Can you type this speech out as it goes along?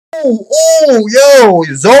Yo,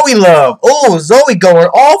 Zoe love. Oh, Zoe going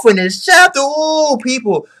off in this chapter. Oh,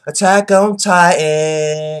 people. Attack on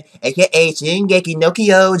Titan, aka Shingeki no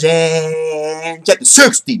Kyojin. Chapter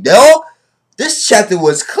 60, dog. This chapter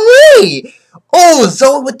was clean. Oh,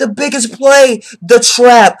 Zoe with the biggest play. The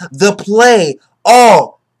trap, the play.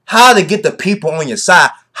 Oh, how to get the people on your side.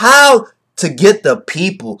 How to get the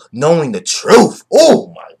people knowing the truth.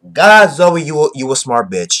 Oh my God, Zoe, you a smart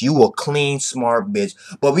bitch. You a clean, smart bitch.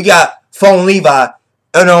 But we got Phone Levi.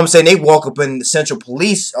 You know what I'm saying? They walk up in the Central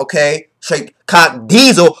Police, okay? Straight cock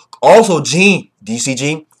Diesel. Also, Gene. Do you see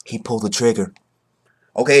Gene? He pulled the trigger.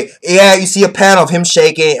 Okay, yeah, you see a panel of him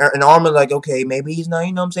shaking and Armor like, okay, maybe he's not,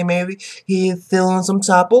 you know what I'm saying, maybe he's feeling some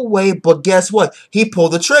type of way, but guess what? He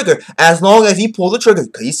pulled the trigger. As long as he pulled the trigger,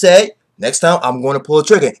 because he said, next time I'm going to pull the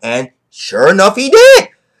trigger, and sure enough, he did.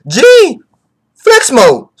 Gee, flex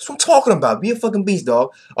mode. That's what I'm talking about. Be a fucking beast,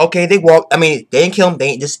 dog. Okay, they didn't kill him, they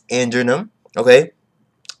ain't just injured him, okay?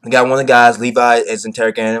 We got one of the guys, Levi, is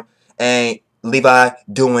interrogating him, and Levi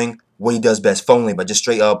doing what he does best, phone Levi, just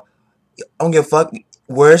straight up, I don't give a fuck.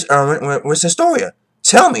 Where's Erwin? Where's Historia?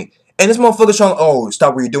 Tell me. And this motherfucker's trying, oh,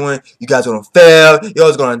 stop what you're doing. You guys are gonna fail. You're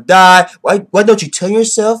always gonna die. Why don't you tell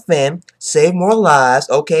yourself, fam, save more lives?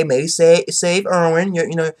 Okay, maybe save Erwin.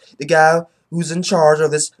 You know, the guy who's in charge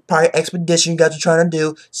of this pirate expedition you guys are trying to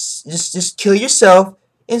do. Just kill yourself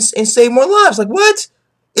and save more lives. Like, what?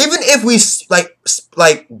 Even if we,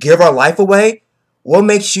 like give our life away, what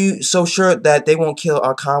makes you so sure that they won't kill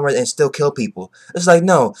our comrades and still kill people? It's like,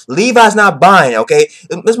 no, Levi's not buying, okay?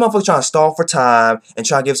 This motherfucker trying to stall for time and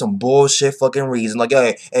trying to give some bullshit fucking reason. Like,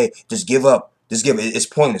 hey, just give up. Just give it. It's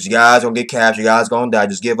pointless. You guys gonna get captured. You guys gonna die.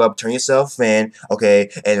 Just give up. Turn yourself in,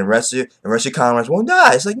 okay? And the rest of your comrades won't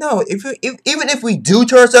die. It's like, no. Even if we do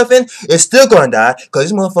turn ourselves in, it's still gonna die because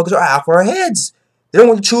these motherfuckers are out for our heads. They don't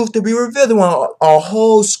want the truth to be revealed. They want our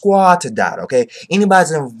whole squad to die, okay?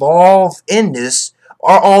 Anybody's involved in this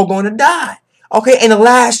are all going to die. Okay, in the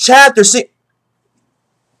last chapter, see,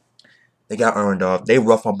 they got Erwin, dog. They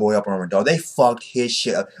roughed my boy up, Erwin, dog. They fucked his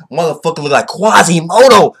shit up. Motherfucker look like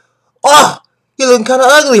Quasimodo. Oh, he looking kind of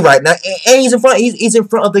ugly right now. And he's in front. He's in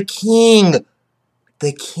front of the king.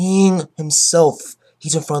 The king himself.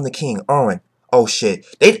 He's in front of the king, Erwin. Oh shit.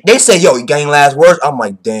 They say, yo, you got any last words? I'm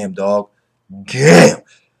like, damn, dog. Damn.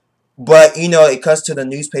 But you know, it cuts to the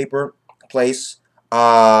newspaper place.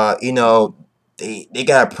 You know, they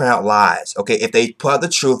gotta print out lies. Okay, if they put out the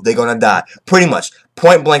truth, they're gonna die. Pretty much,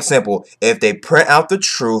 point blank simple. If they print out the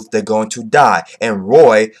truth, they're going to die. And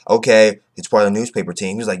Roy, okay, it's part of the newspaper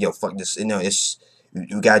team. He's like, yo, fuck this. You know, it's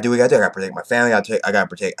you gotta do what you gotta do. I gotta protect my family. I gotta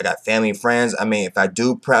protect. I got family and friends. I mean, if I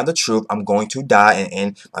do print out the truth, I'm going to die,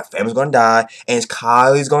 and my family's gonna die, and his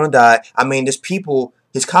colleagues gonna die. I mean, there's people,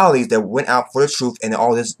 his colleagues that went out for the truth, and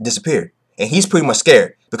all this disappeared. And he's pretty much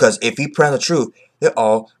scared because if he prints the truth, they're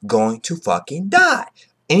all going to fucking die.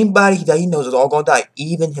 Anybody that he knows is all going to die,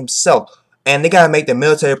 even himself. And they got to make the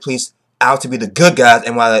military police out to be the good guys,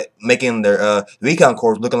 and while making their recon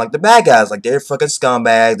corps looking like the bad guys. Like, they're fucking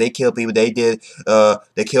scumbags. They kill people. They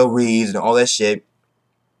kill Reeves and all that shit.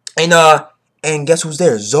 And guess who's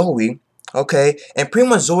there? Zoe. Okay? And pretty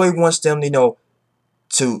much Zoe wants them, you know,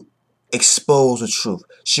 to expose the truth.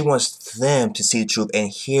 She wants them to see the truth and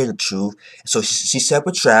hear the truth. So she set up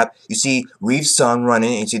a trap. You see Reeves' son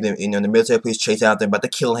running, and you see the the military police chasing out. They're about to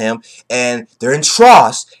kill him, and they're in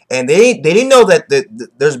Tross, and they didn't know that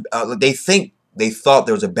there's they thought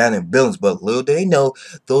there was abandoned buildings, but little did they know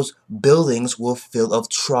those buildings were filled of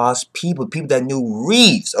Tross people that knew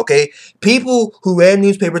Reeves. Okay, people who read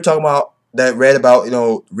newspaper talking about. That read about, you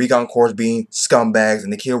know, recon corps being scumbags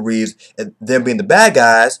and they kill Reeves and them being the bad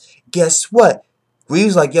guys. Guess what?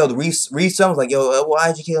 Reeves like, yo, Reeves son was like, yo,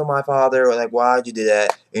 why'd you kill my father? Or like, why'd you do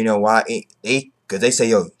that? You know, why? Because they say,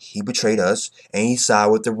 yo, he betrayed us and he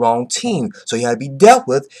sided with the wrong team. So he had to be dealt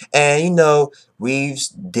with. And, you know, Reeves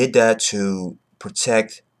did that to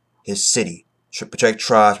protect his city. Protect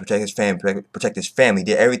Tross, protect his family, protect his family.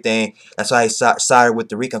 Did everything. That's why he sided with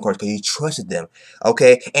the recon corps, because he trusted them.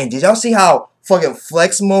 Okay, and did y'all see how fucking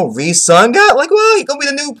flexible Reeves' son got? Like, well, he gonna be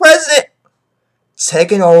the new president,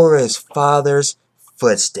 taking over his father's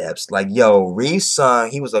footsteps. Like, yo, Reeves'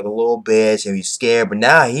 son, he was like a little bitch and he's scared, but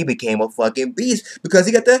now he became a fucking beast because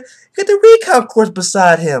he got the recon corps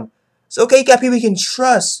beside him. So okay, he got people he can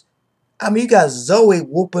trust. I mean, you got Zoe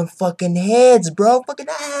whooping fucking heads, bro. Fucking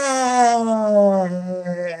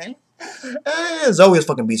Zoe is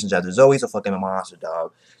fucking beast in chapter. Zoe's a fucking monster,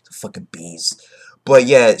 dog. It's a fucking beast. But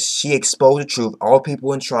yeah, she exposed the truth. All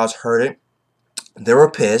people in Tross heard it. They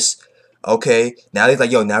were pissed. Okay, now they're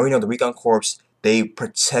like, yo, now we know the recon corps. They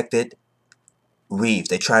protected Reeves.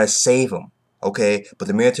 They try to save him. okay? But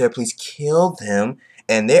the military police killed him,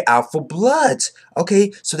 and they're out for blood,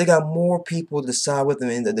 okay? So they got more people to side with them,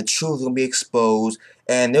 and the truth is gonna be exposed.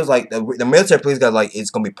 And there's like the military police got like it's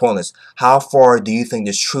gonna be pointless. How far do you think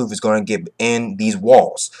this truth is gonna get in these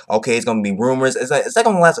walls? Okay, it's gonna be rumors. It's not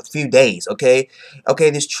gonna last a few days. Okay,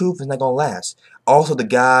 this truth is not gonna last. Also, the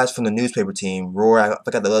guys from the newspaper team, Roy, I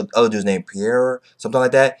forgot the other dude's name, Pierre, something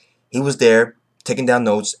like that. He was there taking down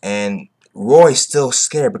notes, and Roy's still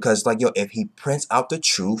scared because, like, yo, if he prints out the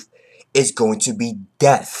truth, it's going to be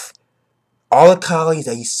death. All the colleagues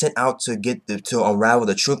that he sent out to to unravel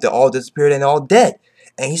the truth, they're all disappeared and all dead.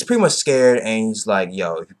 And he's pretty much scared, and he's like,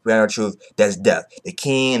 yo, if you print out the truth, that's death. The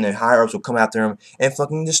king and the higher-ups will come after him and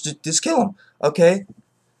fucking just kill him, okay?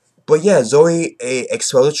 But yeah, Zoe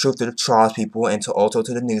exposed the truth to the Charles people and to also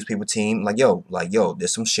to the newspaper team. Like yo,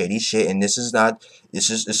 there's some shady shit, and this is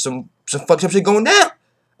some fucked up shit going down.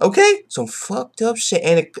 Okay, some fucked up shit.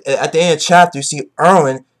 And at the end of the chapter, you see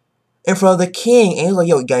Erwin in front of the king, and he's like,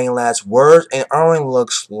 yo, he got any last words? And Erwin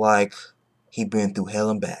looks like he been through hell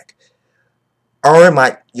and back. Erwin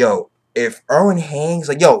might, yo, if Erwin hangs,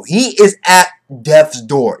 like yo, he is at death's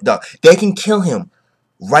door. Dog, they can kill him.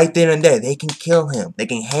 Right then and there, they can kill him. They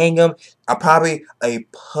can hang him. Probably a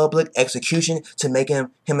public execution to make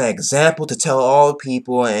him an example to tell all the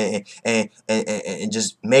people and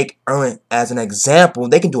just make Erwin as an example.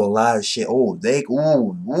 They can do a lot of shit. Oh,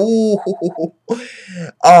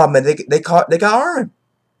 oh man, they got Erwin.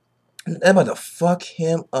 They're about to fuck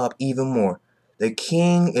him up even more. The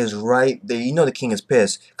king is right there. You know the king is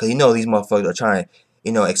pissed because you know these motherfuckers are trying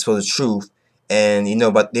to expose the truth, and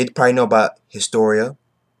but they probably know about Historia,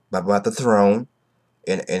 about the throne,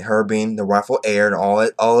 and her being the rightful heir and all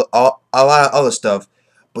a lot of other stuff.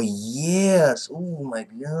 But yes, oh my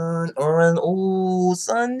god, Erwin, oh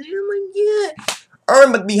son, oh my god,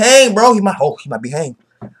 Erwin might be hanged, bro. He might be hanged.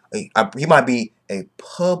 He might be a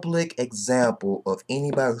public example of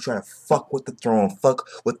anybody who's trying to fuck with the throne, fuck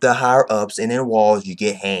with the higher ups, and in walls, you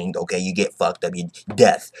get hanged. Okay, you get fucked up, you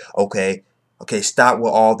death. Okay, stop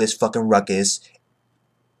with all this fucking ruckus.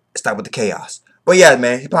 Stop with the chaos. But yeah,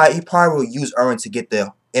 man, he probably will use Erwin to get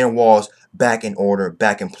the inner walls back in order,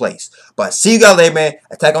 back in place. But see you guys later, man.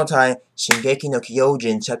 Attack on Titan, Shingeki no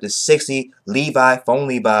Kyojin, chapter 60. Levi, phone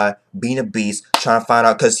Levi, being a beast, trying to find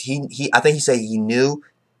out because I think he said he knew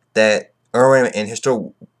that Erwin and his story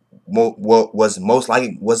was most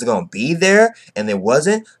likely wasn't gonna be there, and it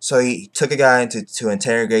wasn't. So he took a guy to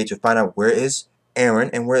interrogate to find out where is Aaron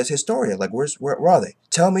and where is Historia. Like where are they?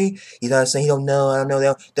 Tell me. He's not saying he don't know. I don't know.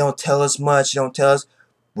 They don't tell us much. They don't tell us,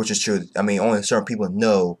 which is true. I mean, only certain people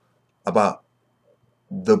know about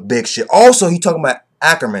the big shit. Also, he talking about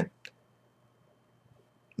Ackerman.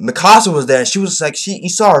 Mikasa was there, and she was like, you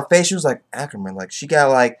saw her face. She was like, Ackerman. Like she got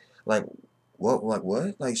like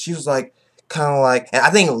what? Like she was like kind of like, and I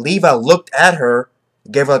think Levi looked at her,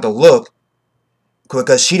 gave her like a look,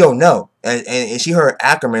 because she don't know, and she heard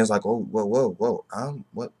Ackerman's like, oh, whoa,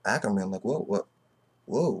 what Ackerman? Like, whoa,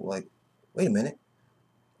 like, wait a minute,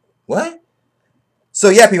 what? So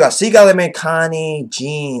yeah, people, I see you guys, man. Connie,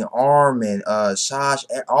 Jean, Armin, Sash,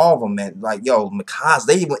 all of them, man. Like, yo, Mikasa,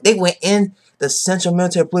 they went in the Central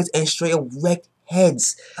Military Police and straight up wrecked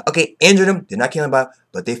heads. Okay, injured them. They're not killing them,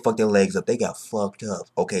 but they fucked their legs up. They got fucked up.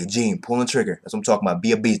 Okay, Jean, pulling the trigger. That's what I'm talking about.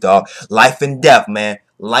 Be a beast, dog. Life and death, man.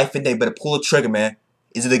 Life and death. Better pull the trigger, man.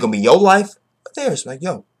 Is it gonna be your life or theirs? Like,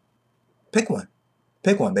 yo, pick one.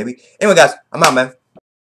 Pick one, baby. Anyway, guys, I'm out, man.